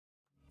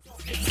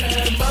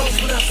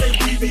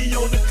be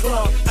on the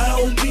clock. I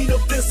don't mean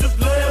offensive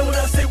line when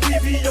I say we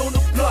be on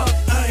the block.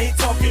 I ain't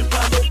talking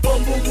about no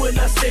bumble when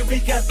I say we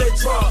got that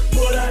drop.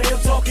 But I am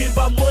talking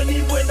about money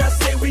when I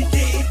say we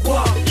getting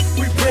guap.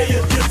 We play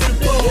a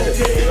different ball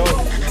game.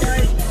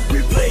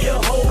 We play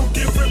a whole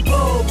different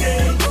ball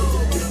game.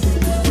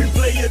 We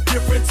play a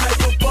different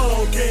type of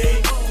ball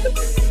game.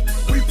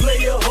 We play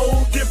a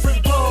whole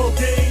different ball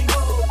game.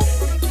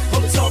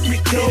 I'm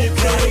talking get it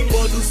right.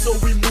 Bundle, so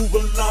we move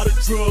a lot of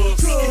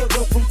drugs. It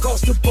come from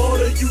across the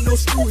border, you know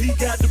Screw, he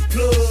got the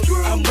plug.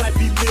 I might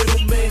be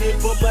middlemanin',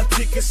 but my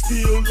ticket's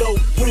still low.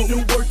 When the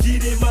work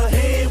get in my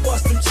hand,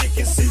 watch them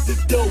chickens see the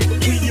dough.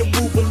 When you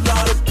move a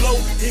lot of blow,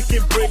 it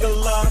can bring a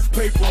lot of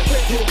paper.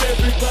 If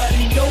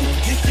everybody know,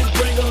 it can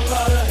bring a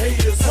lot of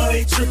haters.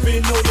 I ain't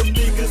tripping on them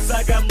niggas,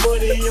 I got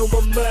money on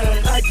my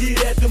mind. I get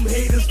at them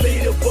haters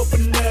later, but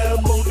for now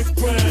I'm on the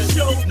grind.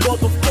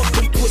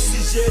 Motherfucking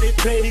pussies, yeah, they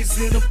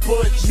panties in a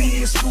bunch.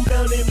 Me and Screw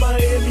down in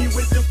Miami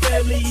with the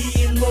family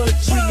eating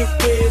lunch. When the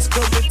feds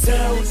come to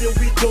town, then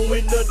we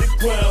going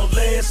underground.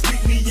 Last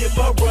week me and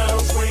my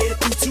rounds ran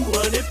through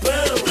 200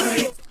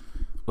 pounds.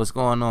 What's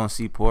going on,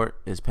 Seaport?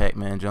 It's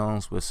Pac-Man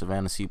Jones with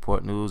Savannah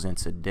Seaport News, and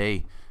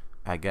today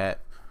I got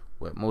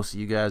what most of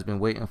you guys been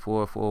waiting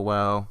for a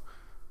while.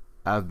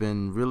 I've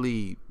been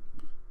really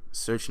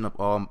searching up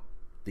all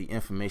the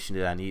information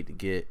that I need to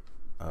get.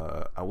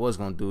 I was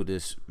gonna do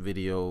this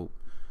video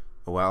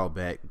a while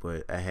back,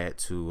 but I had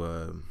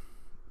to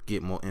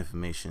get more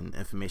information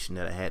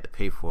that I had to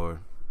pay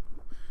for,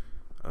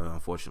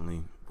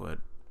 unfortunately. But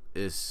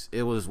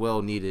it was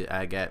well needed.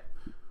 I got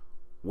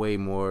way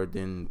more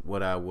than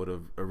what I would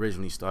have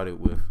originally started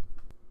with.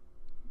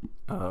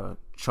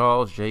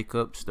 Charles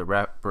Jacobs, the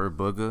rapper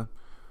Bugga,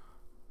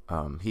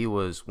 he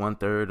was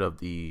 1/3 of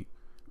the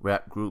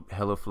rap group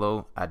Hella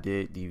Flow. I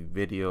did the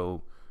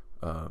video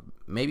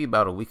maybe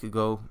about a week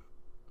ago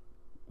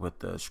with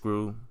the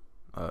Screw.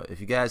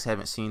 If you guys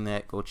haven't seen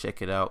that, go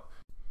check it out.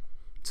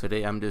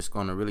 Today I'm just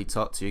going to really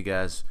talk to you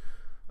guys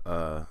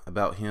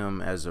about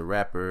him as a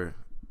rapper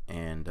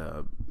and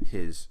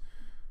his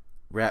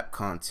rap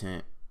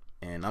content,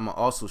 and I'm gonna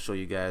also show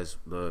you guys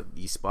the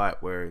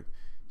spot where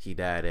he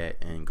died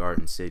at in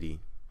Garden City.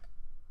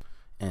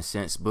 And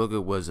since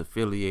Bugga was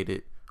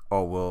affiliated,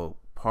 or well,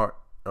 part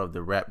of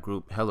the rap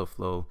group Hella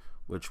Flow,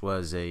 which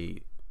was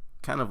a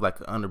kind of like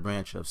an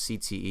underbranch of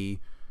CTE,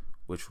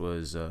 which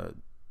was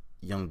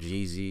Young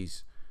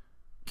Jeezy's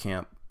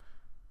camp,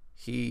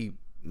 he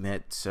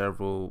met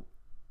several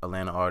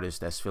Atlanta artists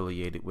that's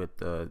affiliated with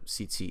the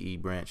CTE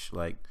branch,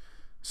 like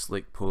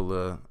Slick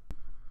Pulla.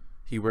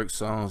 He worked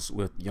songs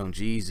with Young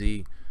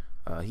Jeezy.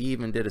 He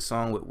even did a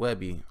song with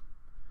Webby,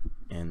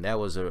 and that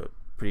was a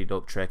pretty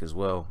dope track as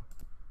well.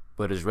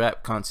 But his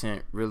rap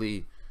content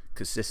really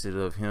consisted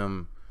of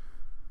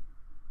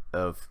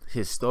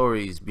his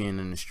stories being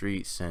in the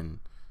streets and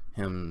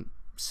him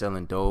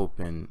selling dope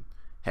and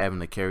having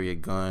to carry a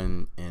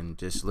gun and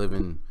just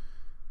living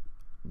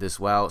this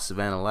wild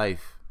Savannah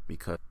life,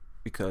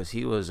 because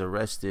he was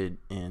arrested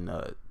in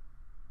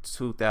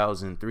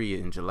 2003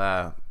 in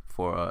July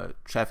for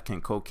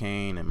trafficking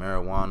cocaine and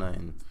marijuana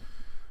and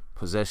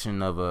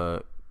possession of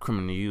a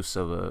criminal use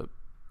of a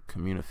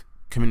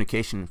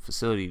communication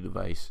facility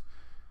device.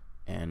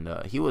 And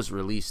he was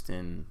released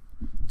in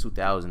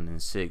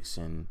 2006,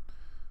 and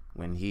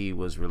when he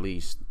was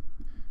released,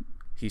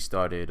 he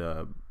started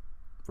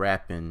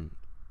rapping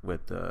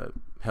with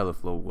Hella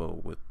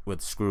Flow,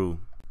 with Screw,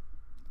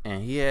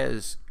 and he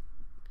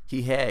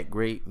had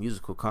great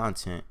musical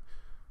content,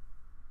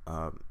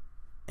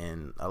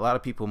 and a lot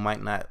of people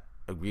might not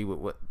agree with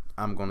what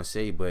I'm gonna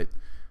say, but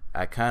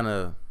I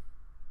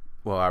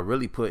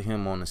really put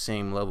him on the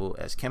same level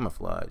as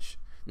Camouflage,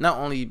 not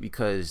only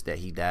because that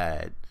he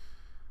died,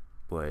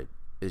 but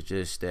it's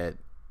just that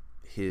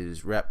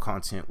his rap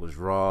content was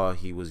raw.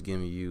 He was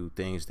giving you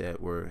things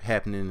that were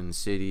happening in the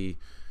city,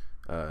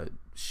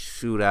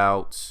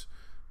 shootouts,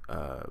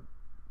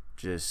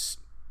 just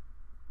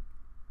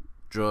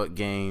drug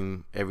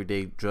game,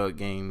 everyday drug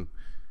game,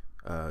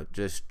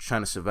 just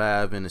trying to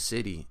survive in the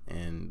city.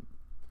 And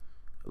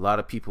a lot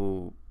of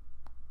people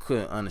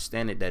couldn't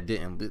understand it that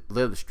didn't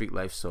live the street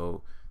life.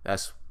 So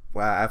that's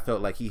why I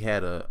felt like he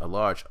had a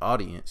large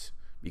audience,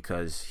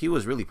 because he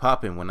was really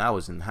popping when I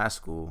was in high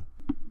school.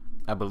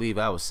 I believe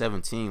I was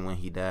 17 when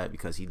he died,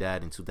 because he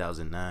died in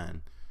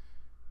 2009,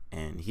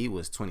 and he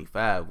was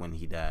 25 when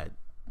he died.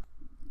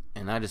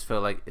 And I just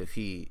felt like if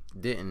he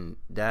didn't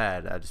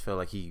die, I just felt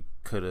like he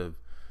could have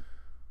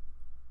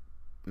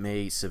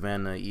made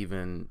Savannah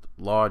even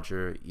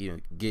larger,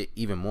 get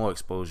even more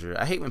exposure.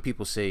 I hate when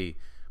people say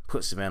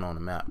put Savannah on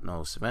the map.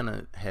 No,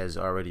 Savannah has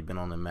already been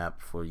on the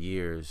map for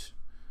years,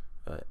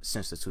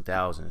 since the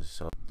 2000s.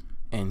 So,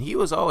 and he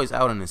was always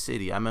out in the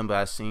city. I remember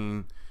I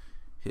seen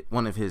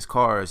one of his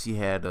cars. He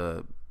had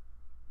I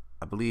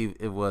believe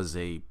it was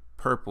a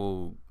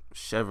purple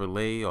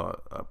Chevrolet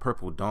or a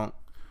purple Donk.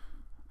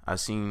 I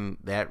seen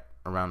that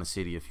around the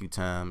city a few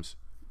times.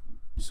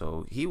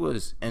 So he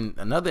was, and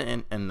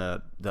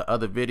the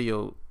other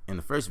video, in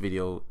the first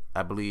video,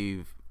 I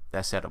believe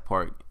that's at a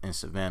park in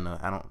Savannah.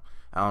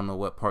 I don't know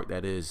what park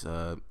that is.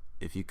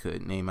 If you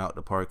could name out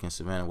the park in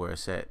Savannah where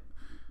it's at,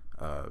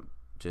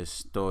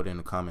 just throw it in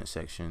the comment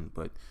section.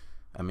 But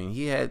I mean,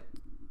 he had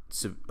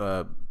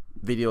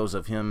videos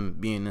of him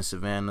being in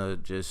Savannah,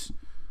 just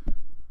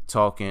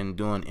talking,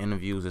 doing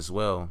interviews as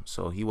well.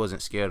 So he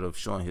wasn't scared of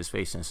showing his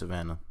face in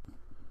Savannah.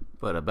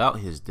 But about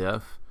his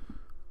death,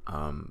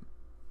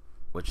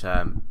 which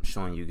I'm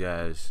showing you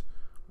guys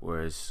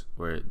where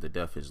the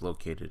death is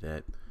located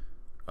at.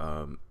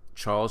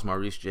 Charles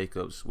Maurice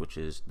Jacobs, which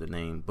is the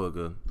name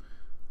Bugga,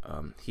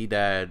 he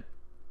died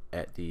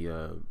at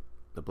the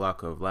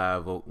block of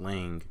Live Oak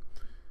Lane,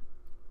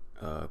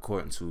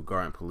 according to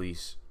Garden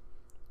Police.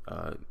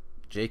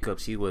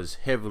 Jacobs, he was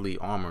heavily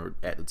armored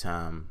at the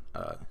time,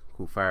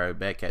 who fired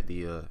back at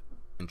the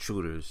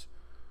intruders.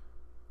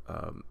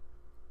 The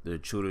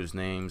intruders'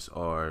 names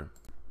are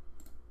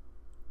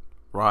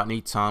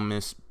Rodney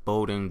Thomas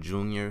Bowden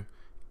Jr.,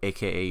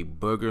 aka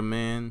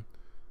Boogerman,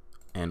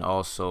 and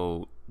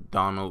also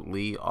Donald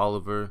Lee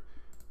Oliver,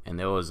 and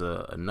there was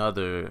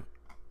another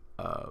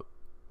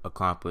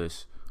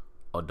accomplice,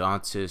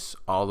 Odontus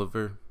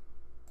Oliver.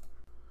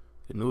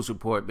 The news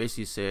report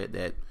basically said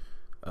that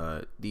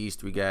these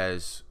three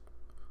guys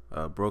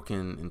broke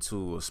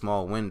into a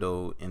small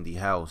window in the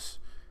house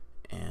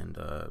and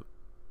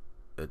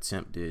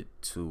attempted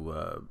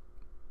to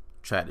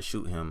try to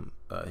shoot him.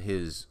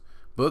 His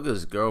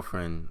Bugga's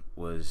girlfriend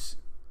was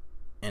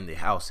in the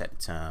house at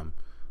the time.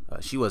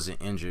 She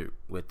wasn't injured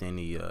with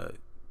any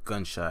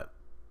gunshot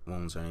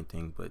wounds or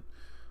anything, but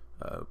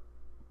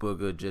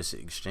Bugga just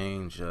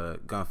exchanged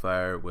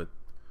gunfire with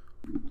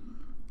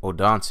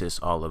Odontus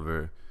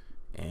Oliver,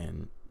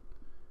 and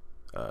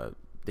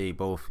they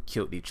both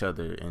killed each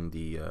other in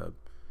the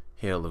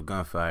hail of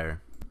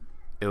gunfire.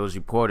 It was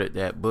reported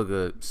that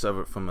Bugga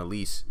suffered from at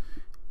least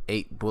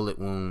 8 bullet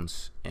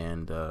wounds,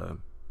 and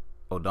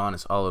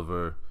Odontus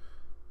Oliver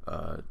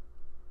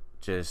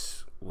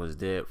just was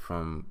dead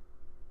from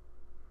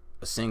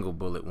a single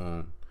bullet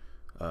wound.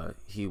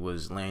 He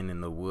was laying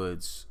in the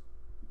woods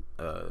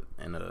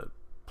in a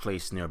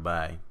place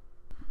nearby.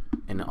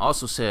 And it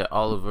also said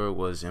Oliver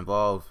was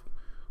involved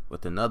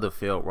with another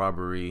failed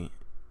robbery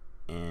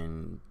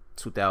in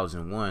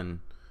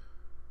 2001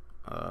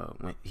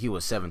 when he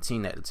was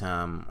 17 at the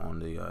time, on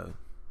the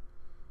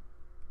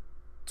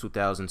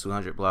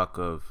 2200 block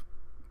of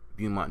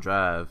Beaumont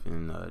Drive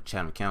in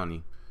Chatham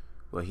County,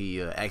 where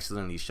he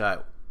accidentally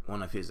shot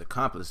one of his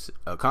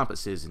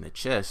accomplices in the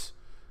chest,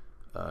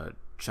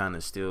 trying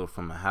to steal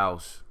from a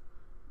house,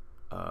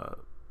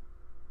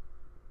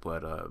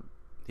 but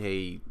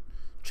he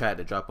tried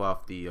to drop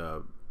off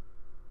the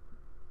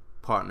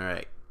partner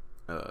at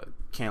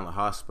Candler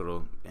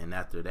Hospital, and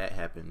after that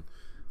happened,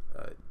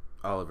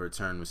 Oliver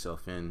turned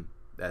himself in.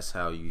 That's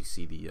how you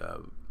see the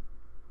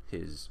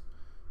his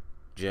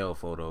jail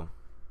photo.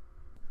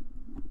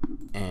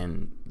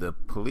 And the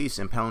police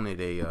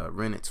impounded a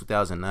rented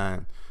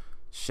 2009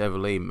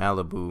 Chevrolet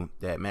Malibu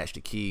that matched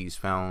the keys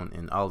found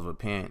in Oliver's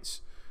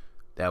pants,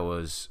 that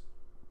was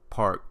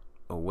parked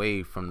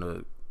away from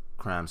the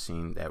crime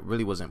scene, that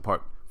really wasn't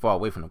parked far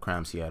away from the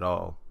crime scene at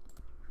all.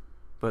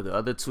 But the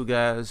other two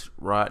guys,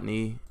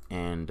 Rodney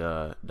and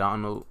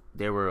Donald,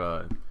 they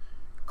were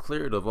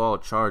cleared of all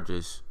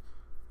charges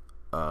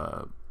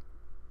on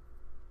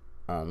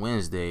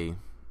Wednesday.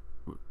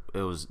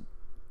 It was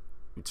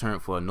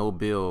returned for a no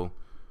bail,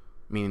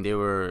 meaning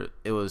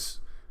it was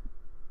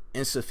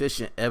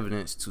insufficient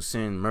evidence to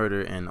send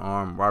murder and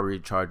armed robbery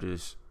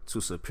charges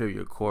to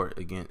Superior Court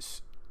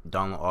against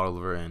Donald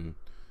Oliver and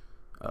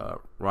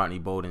Rodney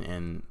Bowden,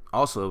 and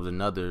also it was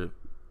another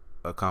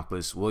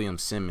accomplice, William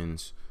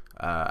Simmons.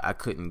 I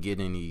couldn't get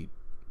any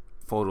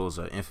photos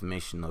or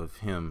information of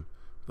him,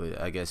 but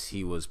I guess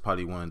he was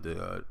probably one of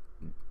the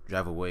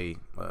getaway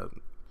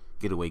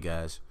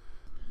guys.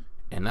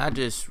 And I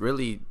just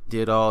really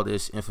did all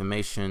this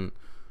information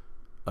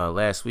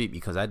last week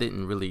because I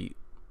didn't really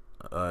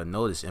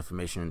know this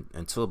information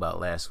until about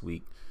last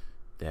week.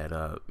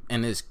 And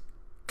it's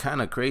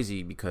kind of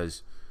crazy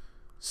because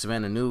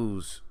Savannah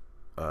News,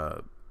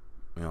 the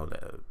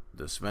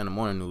Savannah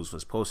Morning News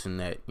was posting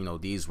that,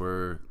 these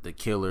were the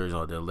killers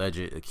or the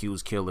alleged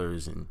accused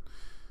killers, and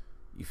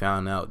you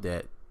found out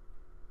that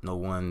no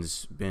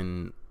one's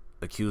been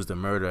accused of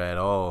murder at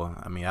all.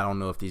 I mean, I don't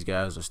know if these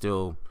guys are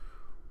still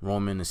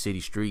roaming the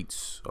city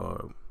streets,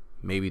 or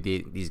maybe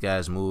these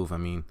guys move. I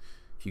mean,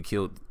 if you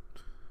killed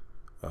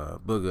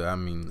Bugga, I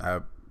mean, I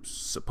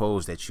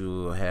suppose that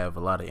you have a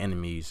lot of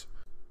enemies.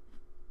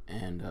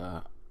 And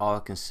all I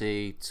can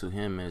say to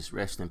him is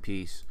rest in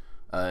peace.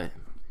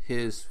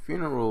 His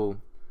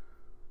funeral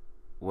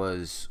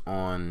was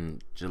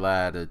on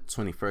July the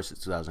 21st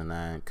of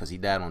 2009, because he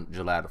died on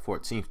July the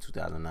 14th,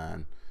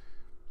 2009.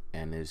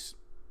 And his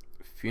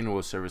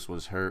funeral service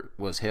was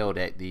held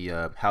at the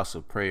House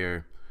of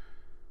Prayer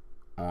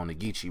on the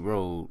Geechee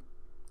Road,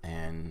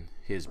 and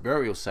his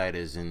burial site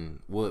is in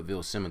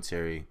Woodville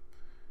Cemetery.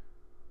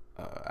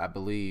 I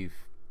believe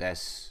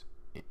that's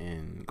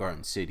in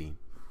Garden City.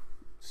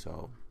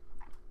 So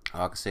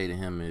all I can say to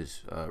him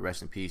is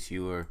rest in peace.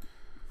 You were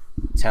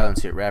a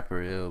talented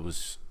rapper. It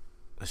was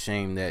a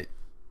shame that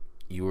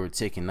you were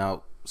taken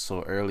out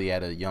so early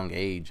at a young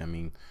age. I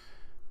mean,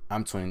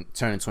 I'm turning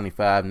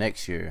 25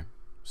 next year,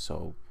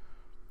 so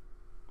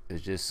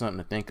it's just something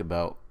to think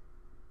about,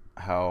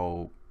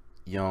 how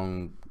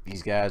young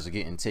these guys are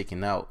getting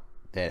taken out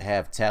that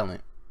have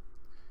talent.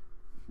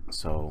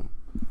 So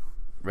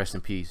rest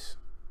in peace.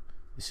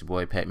 It's your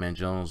boy Pac-Man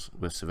Jones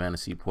with Savannah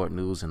Seaport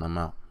News, and I'm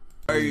out.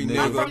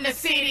 I'm from the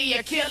city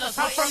of killers.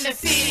 I'm from the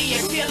city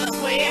of killers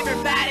where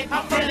everybody.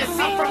 I'm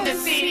from the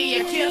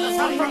city of killers.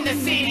 I'm from the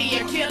city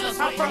of killers.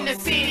 I'm from the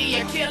city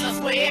of killers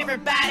where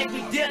everybody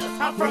be dealers.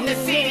 I'm from the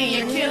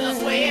city of killers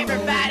where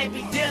everybody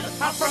be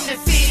dealers. I'm from the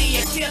city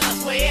of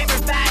killers where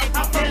everybody.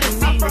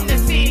 I'm from the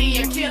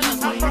city of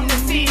killers. I'm from the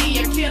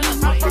city of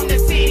killers. I'm from the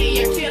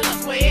city of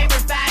killers where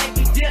everybody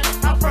be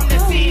dealers. I'm from the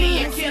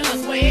city of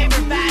killers where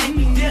everybody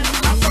be dealers.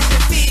 I'm from the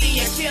city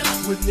of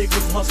killers. With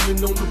niggas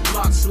hustling on the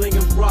block,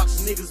 slinging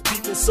rocks, niggas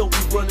beeping, so we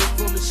running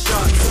from the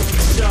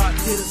shots. Shot,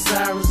 hit the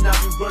sirens, now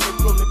we running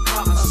from the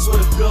cops. I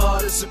swear to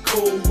God, it's a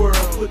cold world.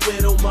 Put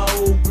that on my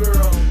old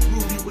girl.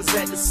 Rudy was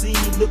at the scene,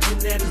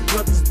 looking at his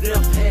brother's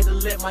death. Had to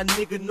let my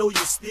nigga know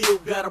you still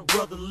got a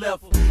brother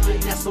left. I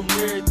got some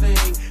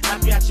everything, I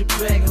got your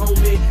back,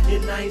 homie.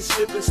 And I ain't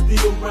slipping,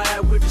 still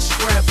ride with the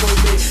strap on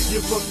me.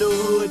 You're from the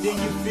hood, then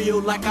you feel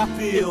like I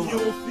feel. If you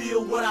don't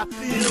feel what I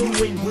feel,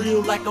 you ain't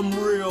real like I'm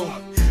real.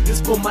 This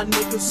for my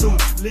niggas who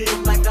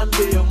live like I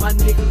live. My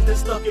niggas that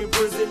stuck in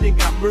prison and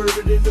got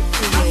murdered in the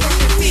field. I'm from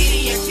the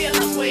city of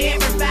killers where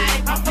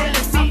everybody.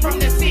 I'm from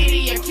the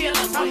city of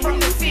killers. I'm from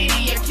the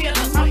city of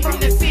killers. I'm from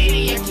the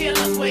city of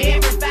killers where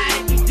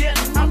everybody be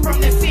dealers. I'm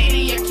from the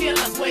city of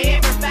killers where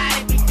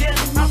everybody be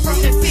dealers. I'm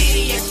from the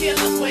city of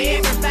killers where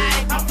everybody.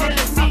 I'm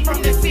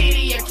from the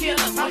city of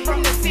killers. I'm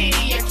from the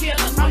city of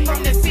killers. I'm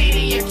from the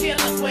city of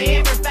killers where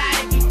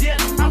everybody be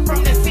dealers. I'm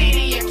from the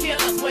city of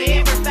killers where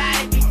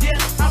everybody be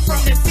dealers. I'm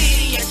from the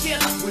city of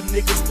killers. With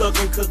niggas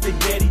thuggin' cause they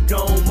daddy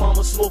gone.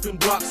 Mama smoking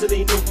blocks, it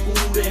ain't no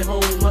food at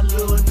home. My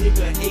little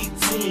nigga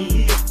 18,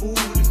 he a fool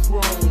with the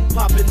chrome.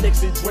 Poppin'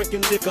 next and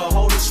drinking liquor,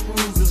 all the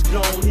screws is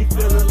gone. He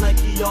feelin' like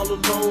he all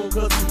alone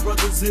cause his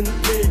brother's in the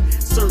pen,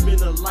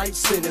 serving a life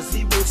sentence,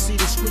 he won't see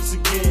the streets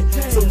again.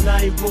 So now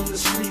he roam the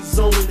street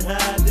zoning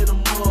high than a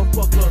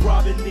motherfucker,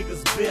 robbing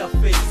niggas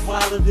barefaced,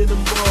 wilder than a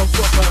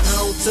motherfucker. I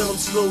don't tell him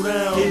slow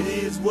down, it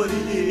is what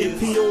it is. If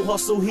he don't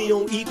hustle, he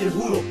don't eat, then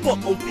who the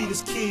fuck gon' feed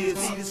his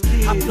kids?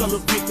 I fell a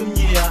victim,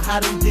 yeah,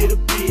 I done did a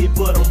bit,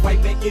 but I'm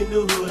right back in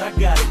the hood, I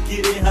gotta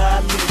get it how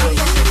I live. I'm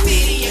from the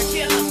city of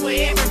killers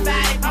where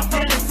everybody.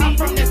 I'm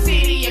from the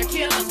city of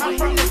killers. I'm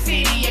from the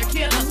city of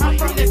killers. I'm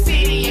from the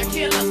city of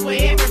killers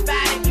where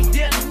everybody be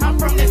dealers. I'm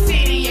from the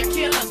city of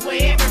killers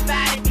where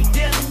everybody be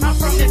dealers. I'm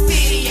from the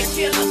city of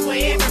killers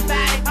where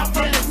everybody. I'm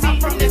from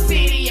the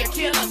city of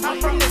killers.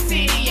 I'm from the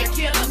city of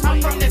killers.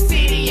 I'm from the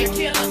city of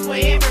killers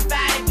where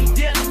everybody be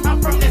dealers.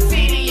 I'm from the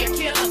city of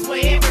killers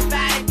where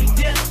everybody be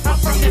dealers. I'm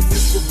from the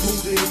city of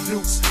Buddha and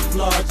Dukes,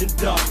 large and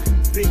dark.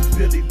 Big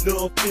Billy,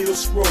 Lil Phil,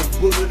 Scroll,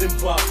 Bullet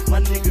and Bob. My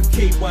nigga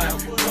KY,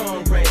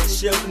 Conrad,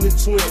 Sheldon and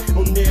Twin.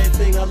 On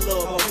everything I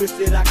love, I wish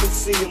that I could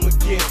see him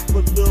again.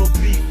 But Lil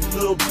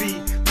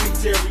B, Big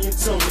Terry and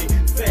Tony,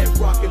 Fat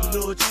Rock and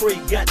Lil Trey.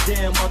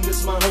 Goddamn, I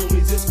miss my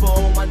homies. It's for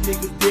all my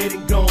niggas dead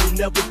and gone,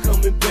 never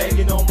coming back.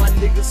 And all my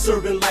niggas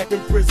serving life in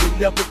prison,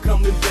 never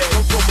coming back.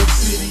 I'm from a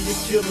city of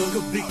killers,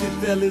 convicted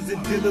felons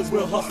and dealers,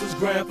 where hustlers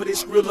grind for their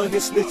skrilla and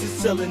snitches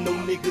selling no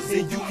niggas.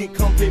 And you can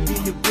come pay me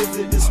a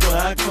visit, this where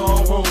I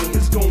call home.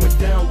 It's going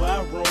down where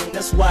I roam,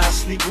 that's why I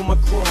sleep with my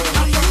chrome.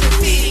 I'm from the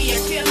city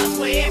of killers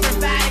where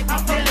everybody.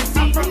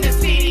 I'm from the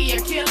city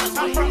of killers.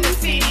 I'm from the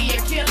city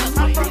of killers.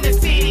 I'm from the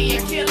city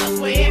of killers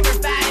where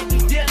everybody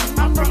be dealers.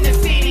 I'm from the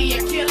city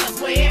of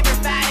killers where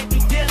everybody be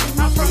dealers.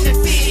 I'm from the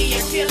city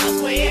of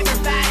killers where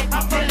everybody.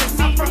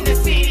 I'm from the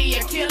city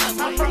of killers.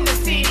 I'm from the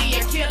city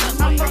of killers.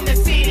 I'm from the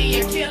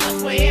city of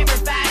killers where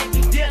everybody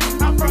be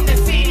dealers. I'm from the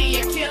city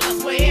of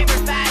killers where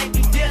everybody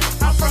be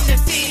dealers. I'm from the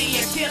city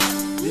of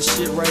killers. This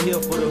shit right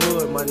here for the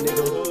hood, my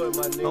nigga.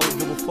 I don't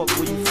give a fuck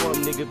where you from,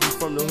 nigga. If you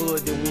from the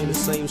hood, then we in the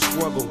same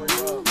struggle.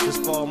 This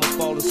for all my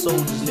fallen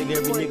soldiers, nigga.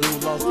 Every nigga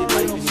who lost their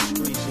life in these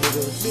streets,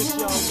 nigga.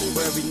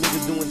 For every nigga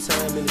doing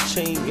time in the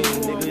chain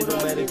game, nigga. It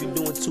don't matter if you're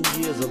doing 2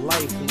 years of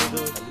life,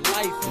 nigga.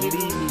 Life,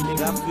 believe me,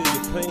 nigga. I feel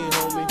your pain,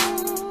 homie.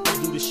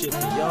 I do this shit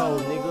for y'all,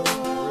 nigga.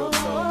 Real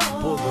talk.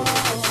 Bugga.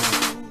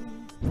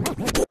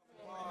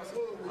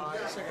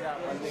 Check it out,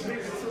 my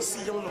nigga.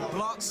 See on the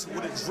blocks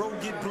where the dro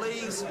get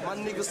blazed, my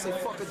niggas say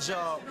fuck a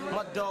job.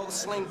 My dogs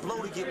slang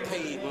blow to get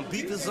paid. When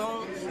beef is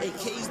on,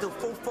 AKs the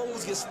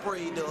 4-4s get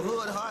sprayed. The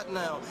hood hot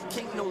now,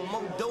 can't no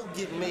more dough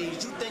get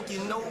made. You think you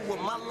know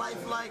what my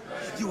life like?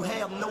 You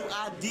have no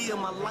idea.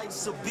 My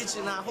life's a bitch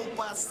and I hope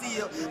I see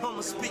her. I'ma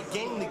spit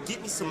game to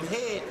get me some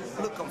head.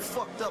 Look, I'm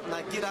fucked up,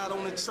 now get out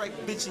on the track,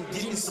 bitch, and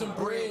get me some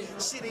bread.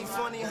 Shit ain't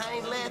funny, I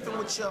ain't laughing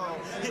with y'all.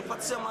 If I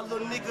tell my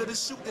little nigga to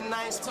shoot, then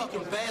I ain't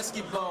talking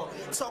basketball.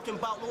 Talking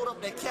about load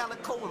up that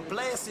calico and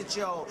blast it,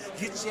 y'all.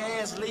 Get your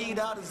ass laid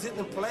out as it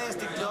in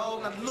plastic,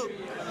 dog. Now look,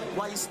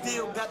 while you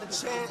still got the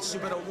chance, you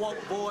better walk,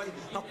 boy.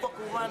 I fuck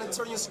around and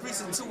turn your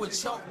streets into a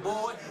chalk,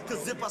 boy.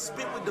 Cause if I spit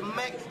spit with the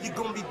Mac, you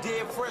gon' be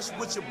dead fresh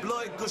with your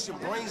blood gushing,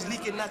 brains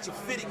leaking out your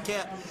fitted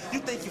cap. You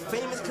think you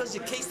famous cause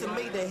your case that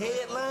made the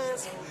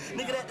headlines?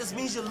 Nigga, that just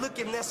means you're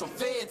looking at some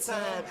fair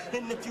time.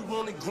 And if you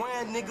wanna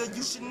grind, nigga,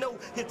 you should know.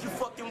 If you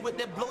fucking with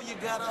that blow, you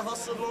gotta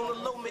hustle on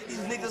the low. Make these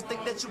niggas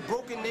think that you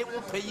broken, they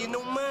won't pay you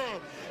no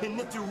mind. And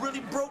if you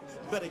really broke,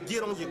 better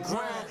get on your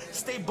grind.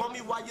 Stay bummy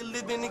while you're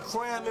living in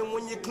crime. And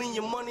when you clean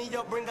your money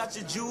up, bring out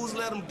your jewels,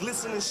 let them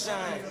glisten and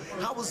shine.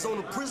 I was on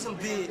a prison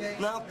bed,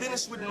 now I'm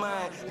finished with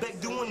mine. Back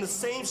doing the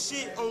same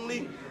shit,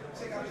 only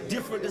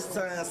different this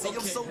time. See,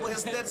 I'm sober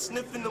instead of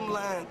sniffing them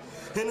lines.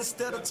 And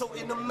instead of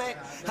toting the Mac,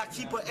 I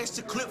keep an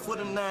extra clip for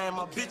the 9.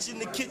 My bitch in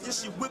the kitchen,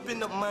 she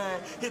whipping up mine.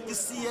 If you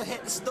see her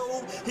at the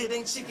stove, it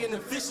ain't chicken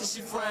and fish and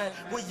she frying.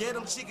 Well, yeah,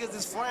 them chickens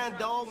is frying,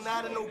 dog,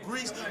 not in no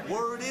grease.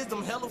 Word is,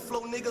 them hella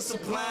flow niggas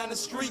supplying the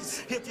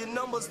streets. If your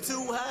number's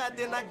too high,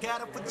 then I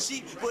got it for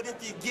cheap. But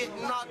if you get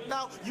knocked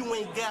out, you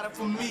ain't got it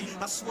from me.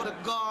 I swear to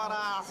God,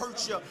 I'll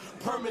hurt ya.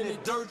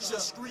 Permanent dirt ya,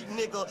 street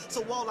nigga.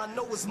 So all I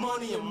know is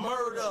money and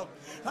murder.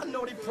 I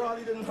know they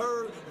probably done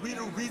heard we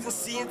the reason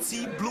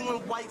CNT, blue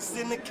and whites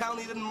in the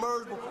county done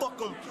merged, but fuck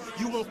them.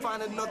 You won't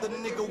find another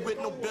nigga with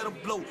no better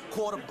blow.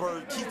 Quarta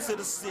bird, key to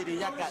the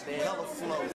city, I got the hella flow.